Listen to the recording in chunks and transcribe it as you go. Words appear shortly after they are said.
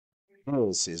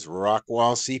This is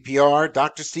Rockwall CPR.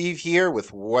 Dr. Steve here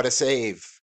with What a Save.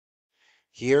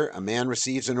 Here, a man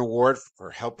receives an award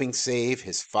for helping save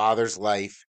his father's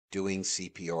life doing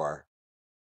CPR.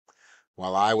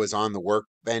 While I was on the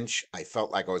workbench, I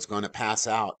felt like I was going to pass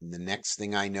out, and the next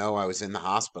thing I know, I was in the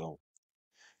hospital.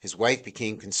 His wife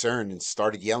became concerned and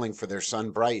started yelling for their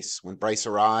son Bryce. When Bryce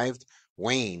arrived,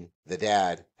 Wayne, the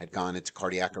dad, had gone into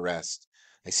cardiac arrest.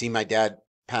 I see my dad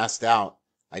passed out.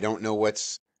 I don't know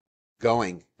what's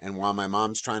going. And while my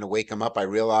mom's trying to wake him up, I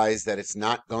realized that it's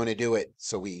not going to do it.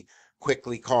 So we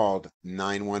quickly called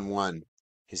 911.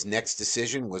 His next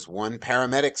decision was one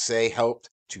paramedic say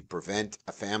helped to prevent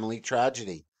a family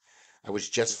tragedy. I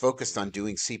was just focused on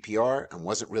doing CPR and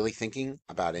wasn't really thinking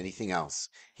about anything else.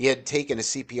 He had taken a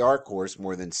CPR course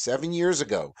more than 7 years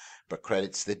ago, but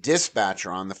credits the dispatcher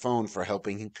on the phone for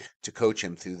helping to coach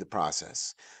him through the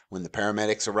process. When the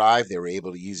paramedics arrived, they were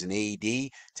able to use an AED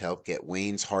to help get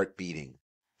Wayne's heart beating.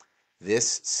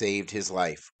 This saved his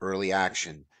life. Early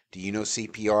action. Do you know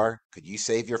CPR? Could you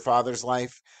save your father's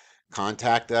life?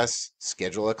 Contact us,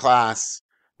 schedule a class,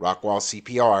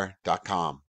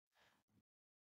 rockwallcpr.com.